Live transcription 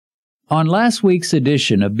On last week's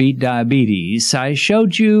edition of Beat Diabetes, I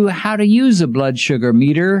showed you how to use a blood sugar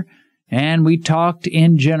meter, and we talked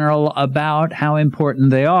in general about how important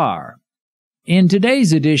they are. In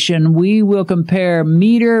today's edition, we will compare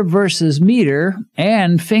meter versus meter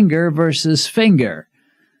and finger versus finger.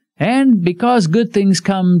 And because good things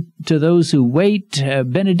come to those who wait,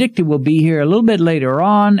 Benedicta will be here a little bit later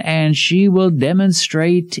on, and she will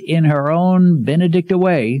demonstrate in her own Benedicta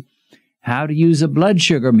way how to use a blood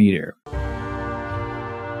sugar meter.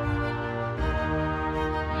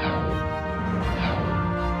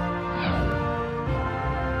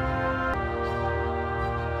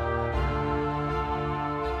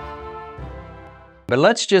 But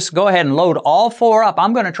let's just go ahead and load all four up.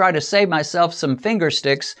 I'm going to try to save myself some finger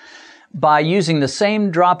sticks by using the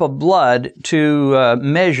same drop of blood to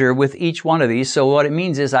measure with each one of these. So what it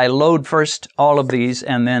means is I load first all of these,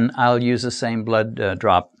 and then I'll use the same blood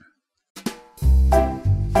drop.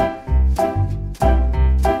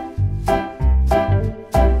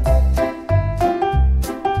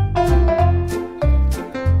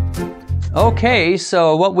 Okay,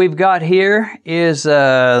 so what we've got here is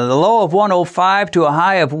the low of 105 to a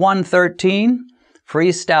high of 113.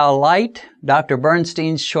 Freestyle Light, Dr.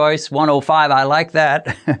 Bernstein's choice, 105. I like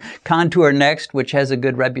that. Contour Next, which has a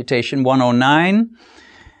good reputation, 109.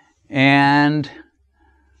 And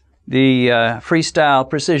the Freestyle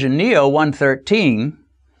Precision Neo, 113.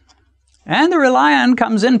 And the Relion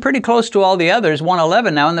comes in pretty close to all the others,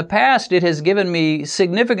 111. Now, in the past, it has given me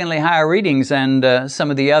significantly higher readings than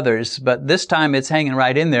some of the others, but this time it's hanging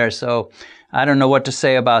right in there, so I don't know what to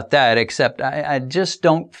say about that, except I just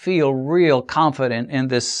don't feel real confident in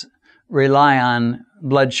this Relion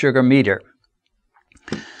blood sugar meter.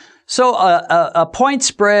 So a point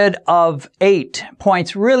spread of 8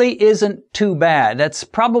 points really isn't too bad. That's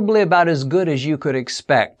probably about as good as you could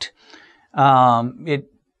expect.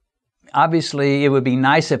 Obviously, it would be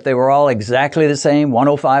nice if they were all exactly the same,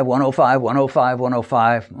 105, 105, 105,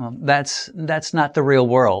 105. Well, that's not the real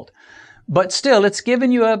world. But still, it's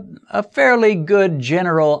given you a fairly good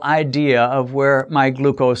general idea of where my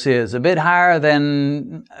glucose is. A bit higher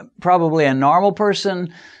than probably a normal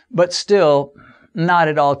person, but still not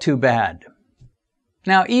at all too bad.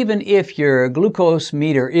 Now, even if your glucose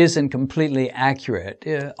meter isn't completely accurate,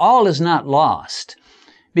 all is not lost.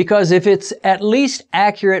 Because if it's at least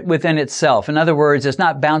accurate within itself, in other words, it's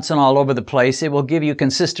not bouncing all over the place, it will give you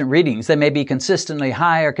consistent readings. They may be consistently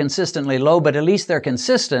high or consistently low, but at least they're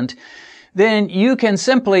consistent. Then you can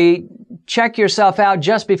simply check yourself out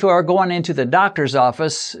just before going into the doctor's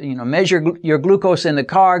office. Measure your glucose in the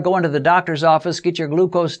car, go into the doctor's office, get your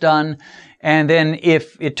glucose done. And then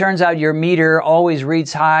if it turns out your meter always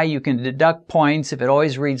reads high, you can deduct points. If it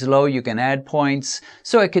always reads low, you can add points.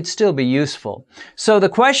 So it could still be useful. So the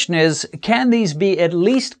question is, can these be at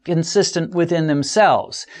least consistent within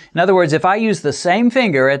themselves? In other words, if I use the same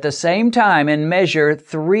finger at the same time and measure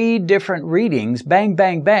 3 different readings, bang,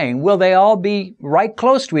 bang, bang, will they all be right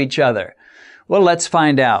close to each other? Well, let's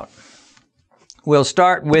find out. We'll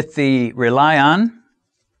start with the Relion.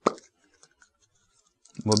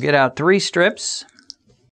 We'll get out 3 strips.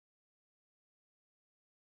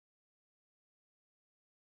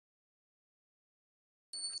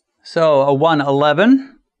 So a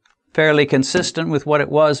 111, fairly consistent with what it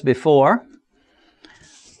was before.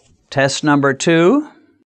 Test number 2.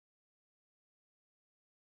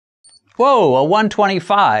 Whoa, a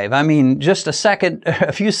 125. I mean, just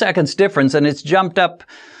a few seconds difference, and it's jumped up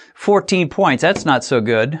 14 points. That's not so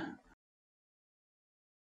good.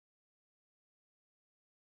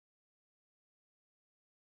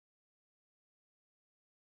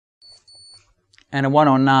 And a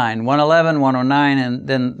 109, 111, 109, and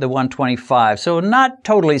then the 125. So not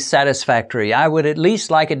totally satisfactory. I would at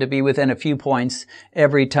least like it to be within a few points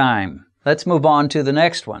every time. Let's move on to the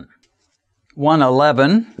next one.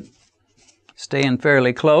 111, staying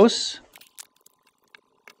fairly close.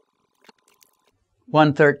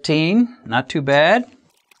 113, not too bad.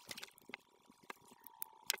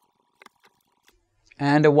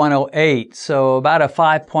 And a 108, so about a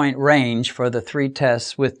 5-point range for the 3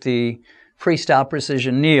 tests with the Freestyle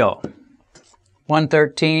Precision Neo.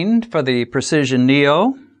 113 for the Precision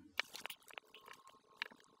Neo.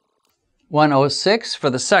 106 for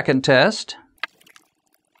the second test.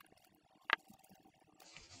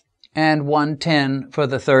 And 110 for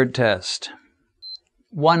the third test.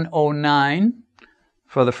 109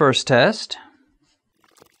 for the first test.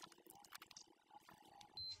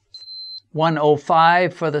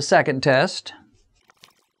 105 for the second test.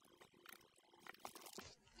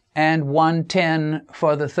 And 110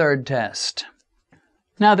 for the third test.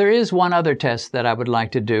 Now, there is one other test that I would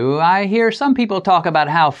like to do. I hear some people talk about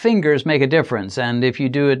how fingers make a difference, and if you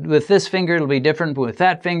do it with this finger, it'll be different with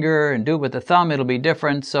that finger, and do it with the thumb, it'll be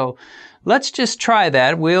different. So let's just try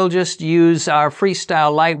that. We'll just use our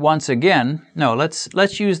freestyle light once again. No,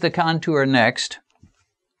 let's use the contour next.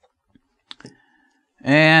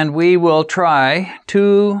 And we will try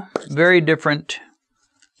 2 very different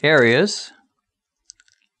areas.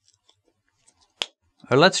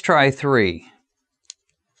 Or let's try 3.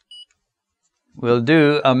 We'll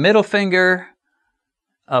do a middle finger,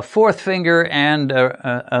 a 4th finger, and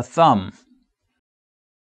a thumb.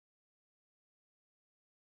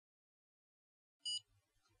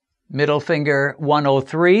 Middle finger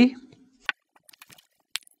 103.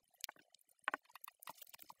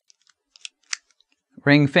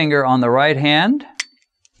 Ring finger on the right hand.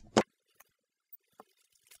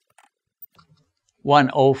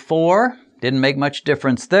 104. Didn't make much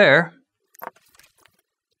difference there.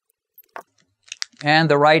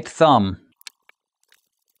 And the right thumb,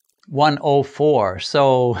 104.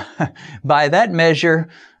 So by that measure,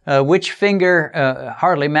 which finger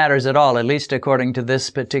hardly matters at all, at least according to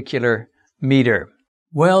this particular meter.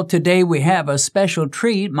 Well, today we have a special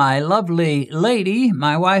treat. My lovely lady,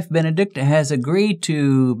 my wife Benedicta, has agreed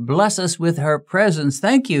to bless us with her presence.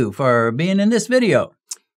 Thank you for being in this video.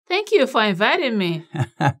 Thank you for inviting me.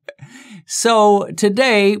 So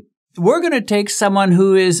today, we're going to take someone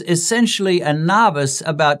who is essentially a novice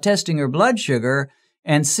about testing her blood sugar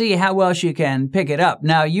and see how well she can pick it up.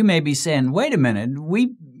 Now, you may be saying, wait a minute,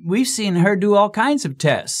 we've seen her do all kinds of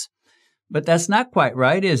tests, but that's not quite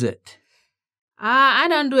right, is it? I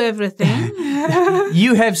don't do everything.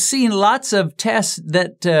 You have seen lots of tests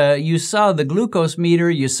that you saw the glucose meter,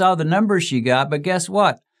 you saw the numbers she got, but guess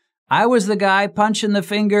what? I was the guy punching the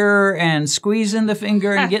finger and squeezing the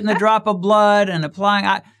finger and getting the drop of blood and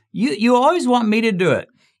applying. You always want me to do it.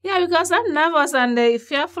 Yeah, because I'm nervous and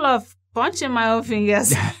fearful of punching my own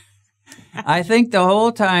fingers. I think the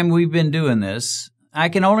whole time we've been doing this, I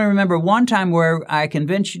can only remember one time where I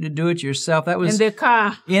convinced you to do it yourself. That was in the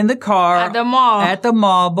car. In the car. At the mall. At the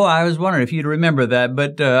mall. Boy, I was wondering if you'd remember that,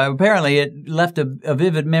 but apparently it left a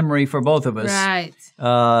vivid memory for both of us. Right.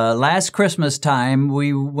 Last Christmas time,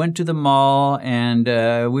 we went to the mall and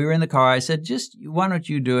we were in the car. I said, just why don't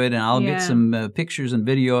you do it and I'll get some pictures and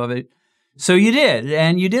video of it. So you did,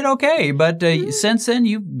 and you did okay. But since then,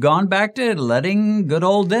 you've gone back to letting good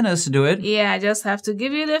old Dennis do it. Yeah, I just have to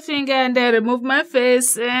give you the finger and then remove my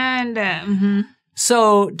face. And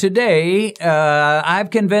So today, I've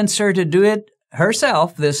convinced her to do it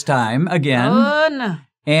herself this time again. Oh, no.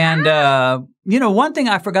 And, one thing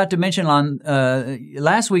I forgot to mention on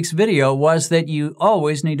last week's video was that you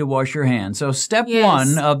always need to wash your hands. So step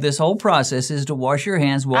one of this whole process is to wash your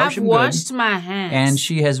hands, wash them good. I've washed my hands. And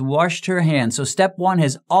she has washed her hands. So step one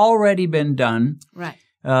has already been done. Right.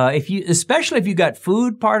 Especially if you got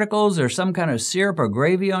food particles or some kind of syrup or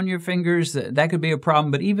gravy on your fingers, that could be a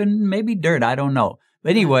problem. But even maybe dirt, I don't know.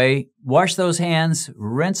 But anyway, wash those hands,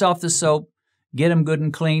 rinse off the soap. Get them good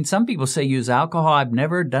and clean. Some people say use alcohol. I've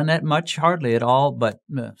never done that much, hardly at all, but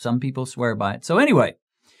some people swear by it. So anyway,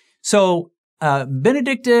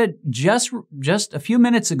 Benedicta just a few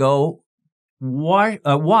minutes ago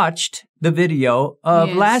watched the video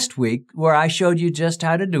of last week where I showed you just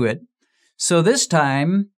how to do it. So this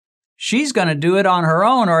time, she's going to do it on her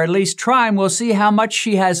own, or at least try, and we'll see how much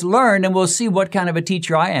she has learned, and we'll see what kind of a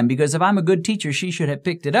teacher I am, because if I'm a good teacher, she should have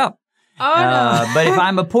picked it up. Oh, no. But if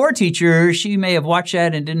I'm a poor teacher, she may have watched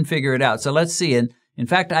that and didn't figure it out. So let's see. And in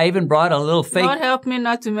fact, I even brought a little fake... Lord help me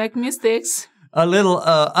not to make mistakes. A little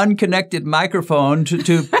unconnected microphone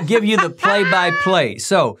to give you the play-by-play.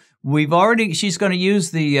 So she's going to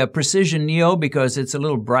use the Precision Neo because it's a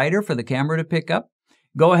little brighter for the camera to pick up.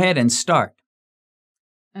 Go ahead and start.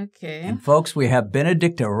 Okay. And folks, we have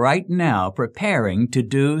Benedicta right now preparing to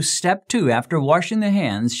do step 2. After washing the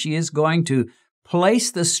hands, she is going to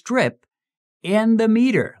place the strip in the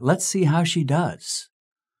meter. Let's see how she does.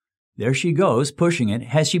 There she goes, pushing it.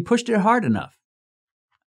 Has she pushed it hard enough?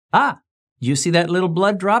 You see that little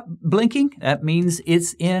blood drop blinking? That means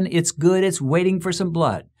it's in, it's good, it's waiting for some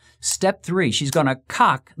blood. Step 3, she's going to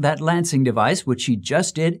cock that lancing device, which she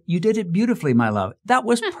just did. You did it beautifully, my love. That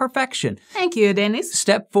was perfection. Thank you, Dennis.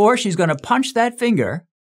 Step 4, she's going to punch that finger.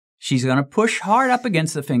 She's going to push hard up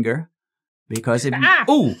against the finger. Because it...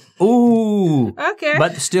 Ooh. Okay.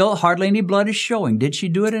 But still, hardly any blood is showing. Did she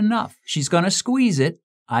do it enough? She's going to squeeze it.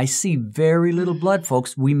 I see very little blood,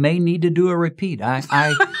 folks. We may need to do a repeat. I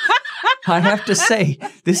have to say,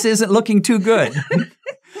 this isn't looking too good.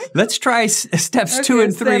 Let's try steps 2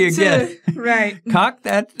 and 3 again. 2. Right. Cock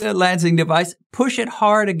that lancing device. Push it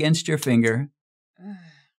hard against your finger.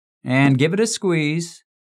 and give it a squeeze.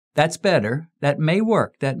 That's better. That may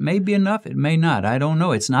work. That may be enough. It may not. I don't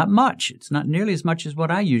know. It's not much. It's not nearly as much as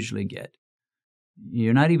what I usually get.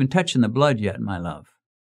 You're not even touching the blood yet, my love.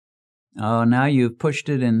 Oh, now you've pushed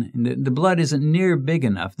it in. The blood isn't near big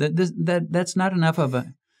enough. That's not enough of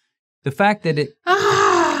a... The fact that it...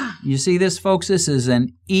 You see this, folks? This is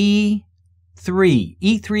an E3.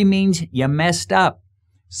 E3 means you messed up.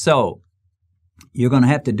 So you're going to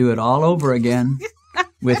have to do it all over again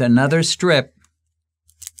with another strip.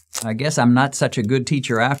 I guess I'm not such a good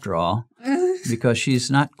teacher after all, because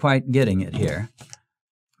she's not quite getting it here.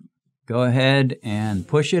 Go ahead and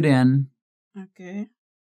push it in. Okay.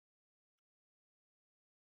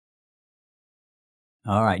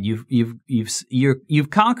 All right, you've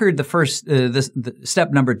conquered the first the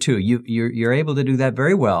step number 2. You're able to do that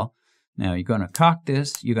very well. Now you're going to cock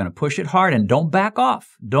this. You're going to push it hard and don't back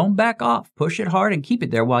off. Don't back off. Push it hard and keep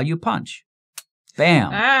it there while you punch. Bam!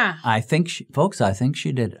 I think she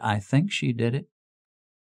did it. I think she did it.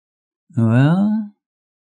 Well,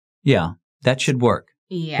 yeah, that should work.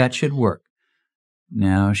 Yeah, that should work.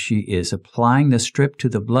 Now she is applying the strip to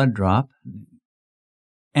the blood drop.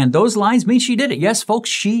 And those lines mean she did it. Yes, folks,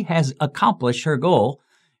 she has accomplished her goal.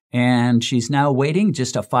 And she's now waiting,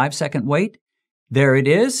 just a 5-second wait. There it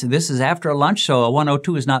is. This is after lunch, so a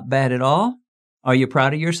 102 is not bad at all. Are you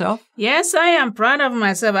proud of yourself? Yes, I am proud of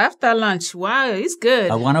myself after lunch. Wow, it's good.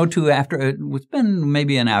 A 102 after, it's been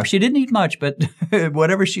maybe an hour. She didn't eat much, but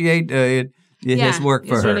whatever she ate, it has worked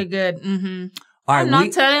for her. It's really good. Mm-hmm. I'm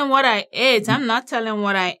not telling what I ate. I'm not telling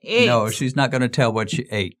what I ate. No, she's not going to tell what she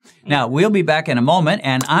ate. Now, we'll be back in a moment,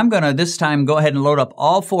 and I'm going to this time go ahead and load up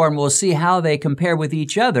all 4, and we'll see how they compare with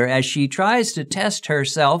each other as she tries to test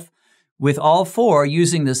herself with all 4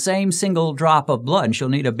 using the same single drop of blood. And she'll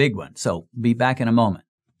need a big one, so be back in a moment.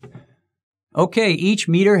 Okay, each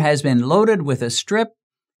meter has been loaded with a strip,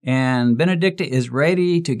 and Benedicta is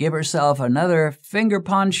ready to give herself another finger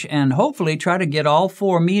punch and hopefully try to get all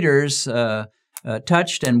 4 meters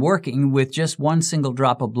touched and working with just one single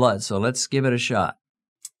drop of blood. So let's give it a shot.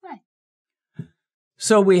 Right.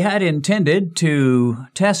 So we had intended to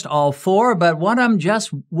test all 4, but one of them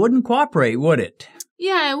just wouldn't cooperate, would it?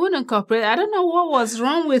 Yeah, it wouldn't cooperate. I don't know what was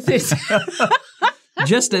wrong with it.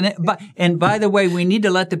 And by the way, we need to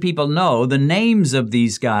let the people know the names of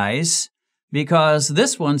these guys, because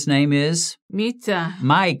this one's name is Mita.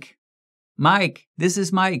 Mike. Mike. This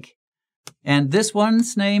is Mike. And this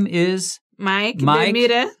one's name is Mike.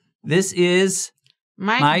 Demira. This is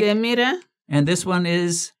Mike Demira. And this one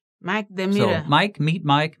is Mike Demira. So Mike, meet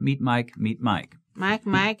Mike, meet Mike, meet Mike. Mike.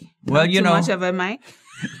 Well, Not you too know, much of a Mike.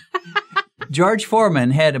 George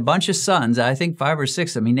Foreman had a bunch of sons. I think 5 or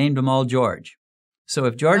 6 of them. He named them all George. So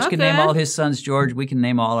if George can name all his sons George, we can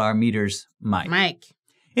name all our meters Mike.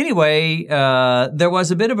 Anyway, there was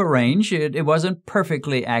a bit of a range. It wasn't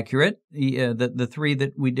perfectly accurate, the 3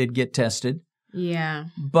 that we did get tested. Yeah.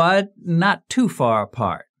 But not too far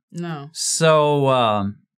apart. No.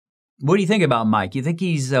 So what do you think about Mike? You think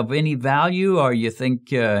he's of any value, or you think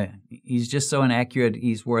he's just so inaccurate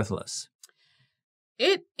he's worthless?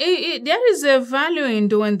 There is a value in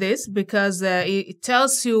doing this because it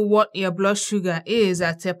tells you what your blood sugar is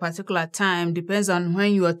at a particular time. Depends on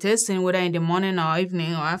when you are testing, whether in the morning or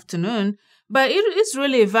evening or afternoon. But it's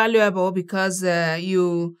really valuable because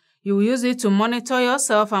you use it to monitor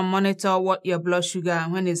yourself and monitor what your blood sugar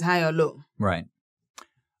when it's high or low. Right.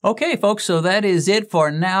 Okay, folks, so that is it for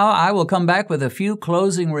now. I will come back with a few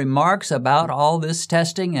closing remarks about all this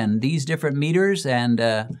testing and these different meters, and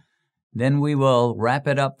then we will wrap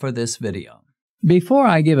it up for this video. Before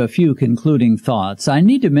I give a few concluding thoughts, I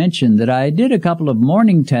need to mention that I did a couple of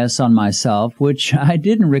morning tests on myself, which I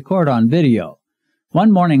didn't record on video.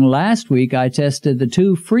 One morning last week, I tested the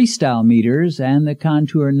 2 freestyle meters and the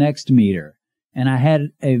Contour Next meter, and I had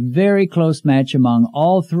a very close match among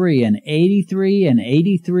all 3, an 83, an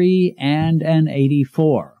 83, and an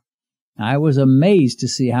 84. I was amazed to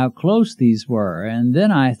see how close these were, and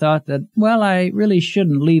then I thought that, well, I really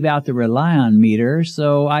shouldn't leave out the Rely-On meter,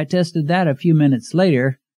 so I tested that a few minutes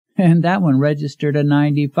later, and that one registered a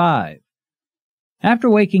 95.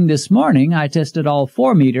 After waking this morning, I tested all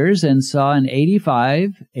 4 meters and saw an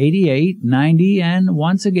 85, 88, 90, and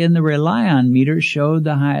once again the Rely-On meter showed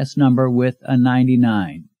the highest number with a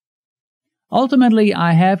 99. Ultimately,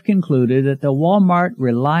 I have concluded that the Walmart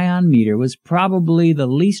Rely-On meter was probably the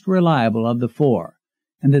least reliable of the 4,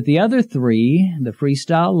 and that the other 3, the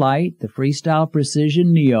Freestyle Lite, the Freestyle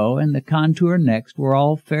Precision Neo, and the Contour Next, were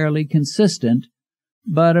all fairly consistent,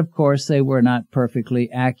 but of course they were not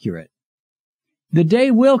perfectly accurate. The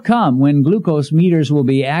day will come when glucose meters will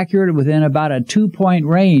be accurate within about a 2-point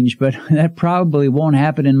range, but that probably won't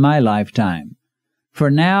happen in my lifetime.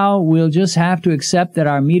 For now, we'll just have to accept that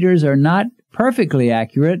our meters are not perfectly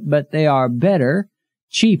accurate, but they are better,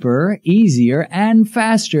 cheaper, easier, and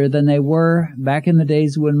faster than they were back in the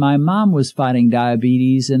days when my mom was fighting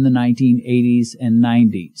diabetes in the 1980s and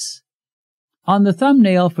 90s. On the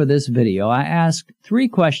thumbnail for this video, I asked 3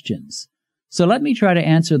 questions. So let me try to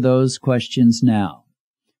answer those questions now.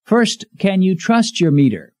 First, can you trust your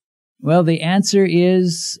meter? Well, the answer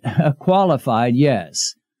is a qualified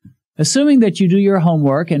yes. Assuming that you do your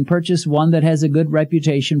homework and purchase one that has a good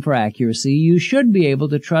reputation for accuracy, you should be able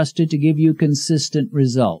to trust it to give you consistent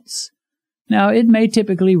results. Now, it may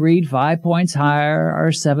typically read 5 points higher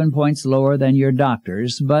or 7 points lower than your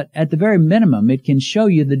doctor's, but at the very minimum, it can show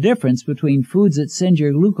you the difference between foods that send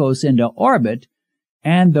your glucose into orbit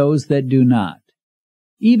and those that do not.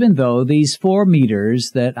 Even though these 4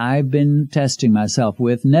 meters that I've been testing myself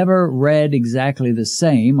with never read exactly the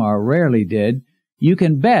same, or rarely did, you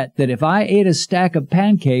can bet that if I ate a stack of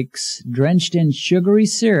pancakes drenched in sugary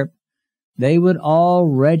syrup, they would all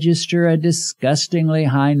register a disgustingly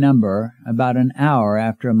high number about an hour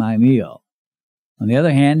after my meal. On the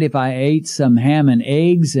other hand, if I ate some ham and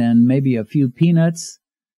eggs and maybe a few peanuts,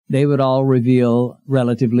 they would all reveal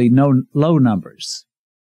relatively low numbers.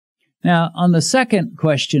 Now, on the second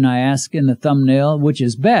question I ask in the thumbnail, which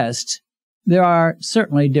is best, there are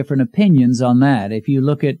certainly different opinions on that. If you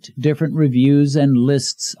look at different reviews and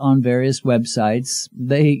lists on various websites,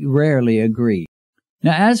 they rarely agree.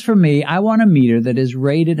 Now, as for me, I want a meter that is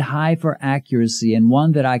rated high for accuracy and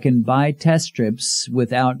one that I can buy test strips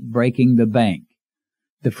without breaking the bank.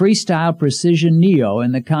 The Freestyle Precision Neo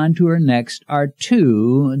and the Contour Next are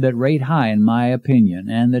 2 that rate high in my opinion,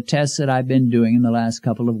 and the tests that I've been doing in the last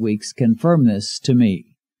couple of weeks confirm this to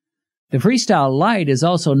me. The Freestyle Lite is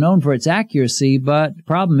also known for its accuracy, but the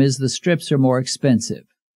problem is the strips are more expensive.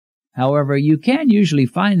 However, you can usually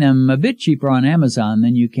find them a bit cheaper on Amazon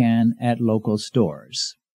than you can at local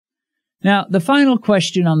stores. Now, the final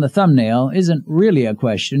question on the thumbnail isn't really a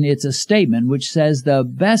question, it's a statement which says the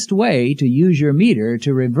best way to use your meter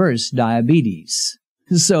to reverse diabetes.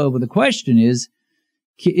 So the question is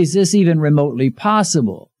this even remotely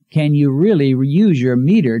possible? Can you really use your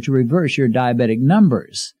meter to reverse your diabetic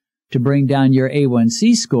numbers, to bring down your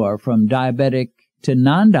A1C score from diabetic to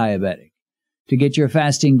non-diabetic, to get your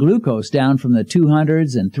fasting glucose down from the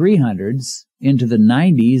 200s and 300s into the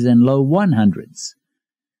 90s and low 100s?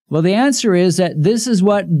 Well, the answer is that this is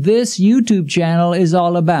what this YouTube channel is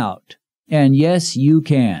all about. And yes, you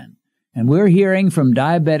can. And we're hearing from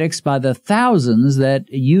diabetics by the thousands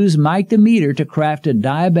that use Mike the Meter to craft a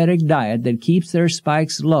diabetic diet that keeps their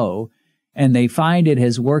spikes low, and they find it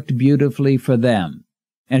has worked beautifully for them.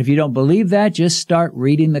 And if you don't believe that, just start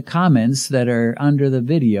reading the comments that are under the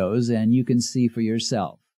videos and you can see for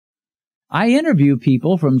yourself. I interview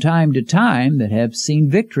people from time to time that have seen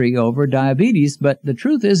victory over diabetes, but the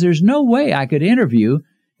truth is there's no way I could interview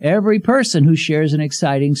every person who shares an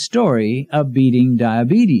exciting story of beating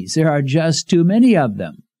diabetes. There are just too many of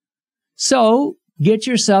them. So, get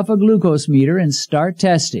yourself a glucose meter and start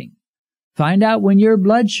testing. Find out when your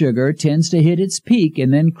blood sugar tends to hit its peak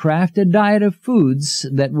and then craft a diet of foods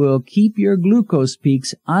that will keep your glucose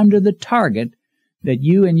peaks under the target that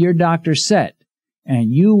you and your doctor set,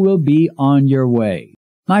 and you will be on your way.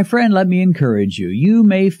 My friend, let me encourage you. You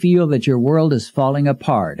may feel that your world is falling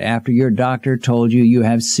apart after your doctor told you you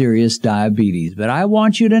have serious diabetes, but I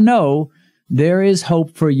want you to know there is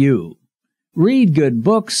hope for you. Read good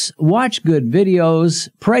books, watch good videos,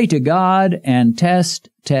 pray to God, and test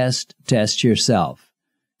yourself.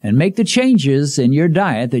 And make the changes in your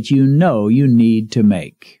diet that you know you need to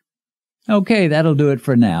make. Okay, that'll do it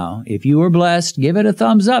for now. If you were blessed, give it a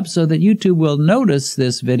thumbs up so that YouTube will notice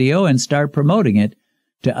this video and start promoting it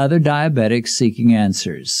to other diabetics seeking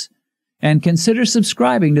answers. And consider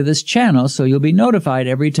subscribing to this channel so you'll be notified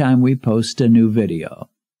every time we post a new video.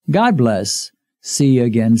 God bless. See you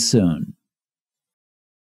again soon.